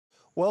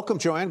Welcome,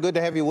 Joanne. Good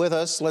to have you with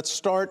us. Let's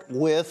start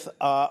with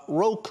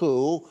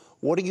Roku.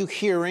 What are you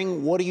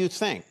hearing? What do you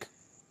think?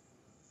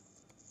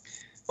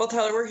 Well,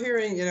 Tyler, we're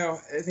hearing, I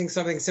think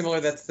something similar.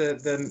 That's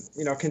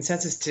the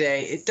consensus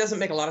today. It doesn't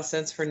make a lot of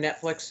sense for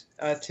Netflix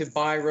to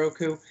buy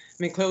Roku. I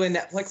mean, clearly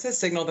Netflix has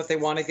signaled that they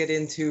want to get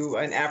into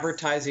an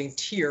advertising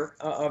tier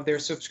of their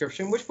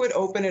subscription, which would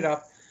open it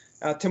up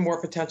to more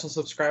potential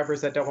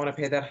subscribers that don't want to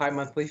pay that high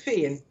monthly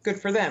fee. And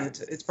good for them.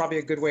 It's probably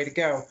a good way to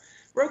go.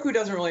 Roku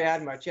doesn't really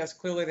add much. Yes,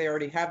 clearly they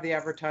already have the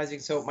advertising,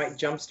 so it might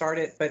jumpstart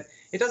it. But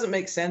it doesn't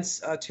make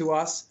sense to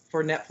us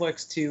for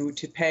Netflix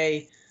to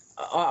pay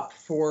up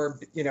for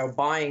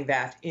buying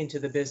that into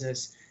the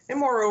business. And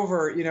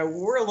moreover,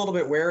 we're a little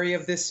bit wary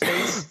of this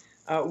space.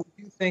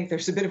 We do think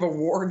there's a bit of a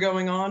war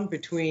going on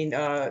between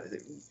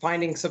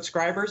finding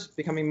subscribers,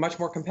 becoming much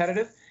more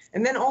competitive,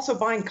 and then also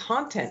buying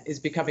content is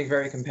becoming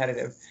very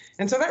competitive.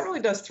 And so that really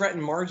does threaten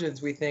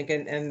margins, we think,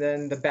 and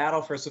then the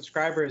battle for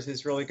subscribers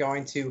is really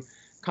going to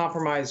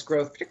compromise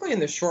growth, particularly in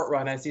the short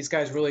run, as these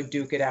guys really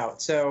duke it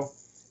out. So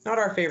not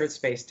our favorite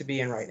space to be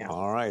in right now.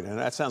 All right, and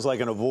that sounds like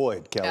an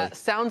avoid, Kelly.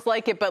 Sounds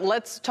like it, but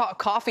let's talk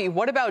coffee.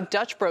 What about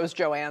Dutch Bros,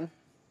 Joanne?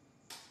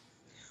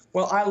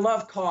 Well, I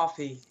love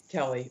coffee,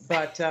 Kelly,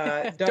 but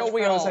Dutch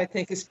Bros, I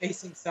think, is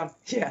facing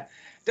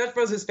Dutch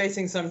Bros is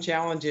facing some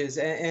challenges,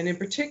 and in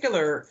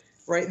particular,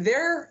 right,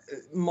 their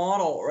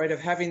model, right, of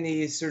having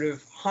these sort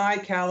of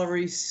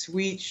high-calorie,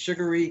 sweet,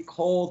 sugary,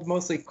 cold,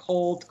 mostly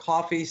cold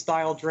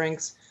coffee-style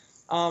drinks,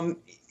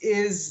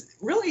 is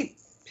really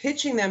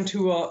pitching them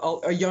to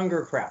a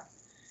younger crowd.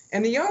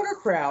 And the younger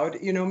crowd,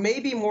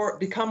 maybe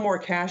become more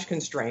cash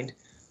constrained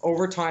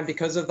over time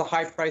because of the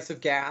high price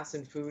of gas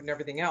and food and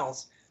everything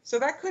else. So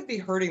that could be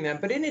hurting them.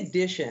 But in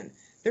addition,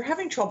 they're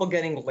having trouble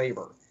getting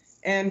labor.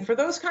 And for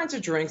those kinds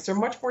of drinks, they're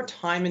much more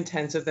time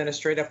intensive than a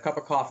straight up cup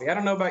of coffee. I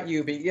don't know about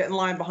you, but you get in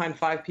line behind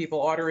 5 people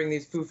ordering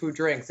these foo-foo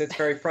drinks. It's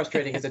very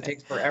frustrating because it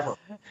takes forever.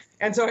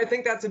 And so I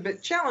think that's a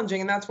bit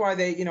challenging. And that's why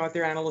they, at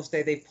their analyst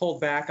day, they pulled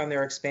back on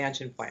their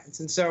expansion plans.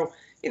 And so,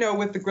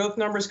 with the growth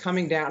numbers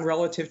coming down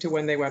relative to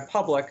when they went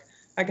public,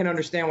 I can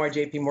understand why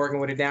JP Morgan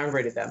would have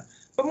downgraded them.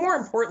 But more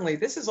importantly,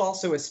 this is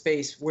also a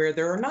space where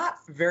there are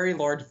not very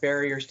large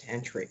barriers to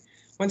entry.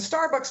 When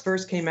Starbucks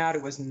first came out,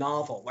 it was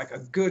novel, like a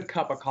good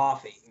cup of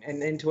coffee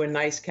and into a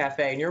nice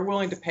cafe, and you're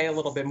willing to pay a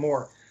little bit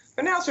more.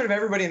 But now sort of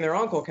everybody and their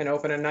uncle can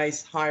open a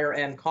nice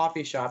higher-end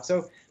coffee shop.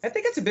 So I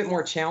think it's a bit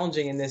more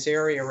challenging in this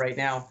area right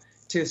now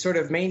to sort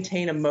of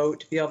maintain a moat,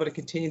 to be able to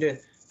continue to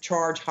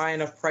charge high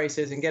enough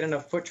prices and get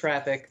enough foot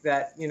traffic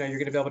that, you're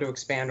going to be able to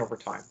expand over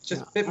time. It's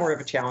just a bit more of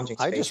a challenging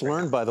space. I just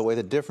learned, by the way,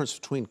 the difference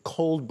between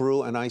cold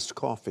brew and iced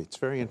coffee. It's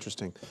very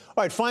interesting.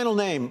 All right, final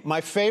name, my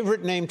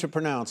favorite name to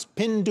pronounce,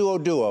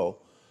 Pinduoduo,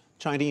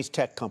 Chinese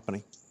tech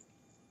company.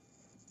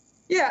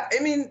 Yeah,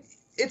 I mean,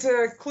 it's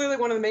clearly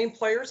one of the main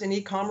players in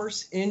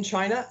e-commerce in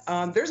China.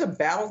 There's a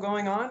battle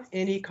going on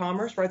in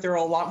e-commerce, right? There are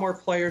a lot more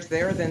players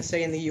there than,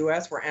 say, in the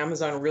U.S., where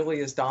Amazon really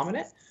is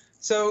dominant.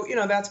 So,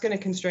 that's going to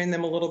constrain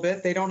them a little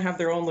bit. They don't have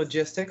their own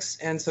logistics,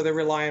 and so they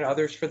rely on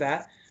others for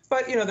that.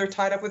 But, they're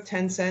tied up with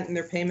Tencent and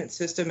their payment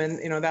system,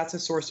 and, that's a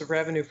source of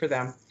revenue for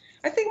them.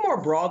 I think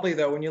more broadly,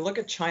 though, when you look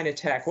at China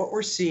tech, what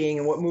we're seeing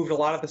and what moved a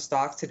lot of the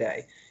stocks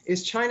today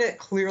is China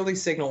clearly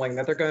signaling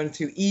that they're going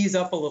to ease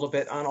up a little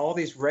bit on all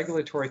these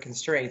regulatory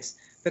constraints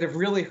that have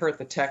really hurt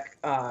the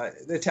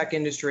tech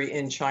industry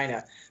in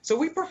China. So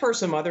we prefer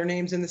some other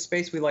names in the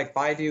space. We like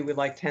Baidu, we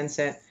like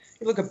Tencent.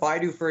 You look at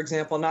Baidu, for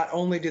example, not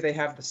only do they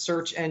have the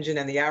search engine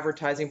and the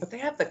advertising, but they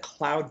have the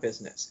cloud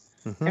business.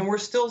 Mm-hmm. And we're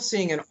still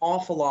seeing an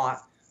awful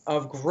lot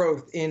of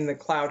growth in the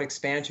cloud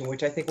expansion,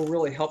 which I think will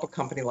really help a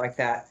company like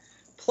that.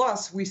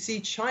 Plus, we see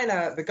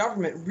China, the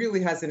government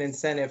really has an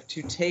incentive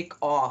to take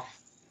off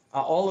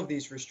all of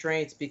these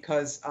restraints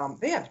because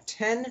they have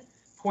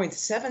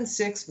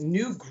 10.76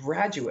 new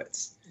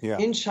graduates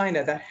in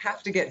China that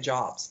have to get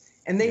jobs.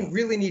 And they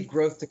really need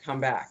growth to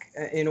come back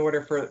in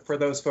order for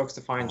those folks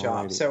to find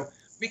jobs. So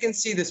we can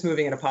see this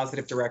moving in a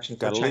positive direction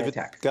for China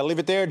tech. Got to leave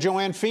it there.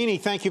 Joanne Feeney,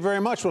 thank you very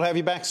much. We'll have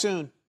you back soon.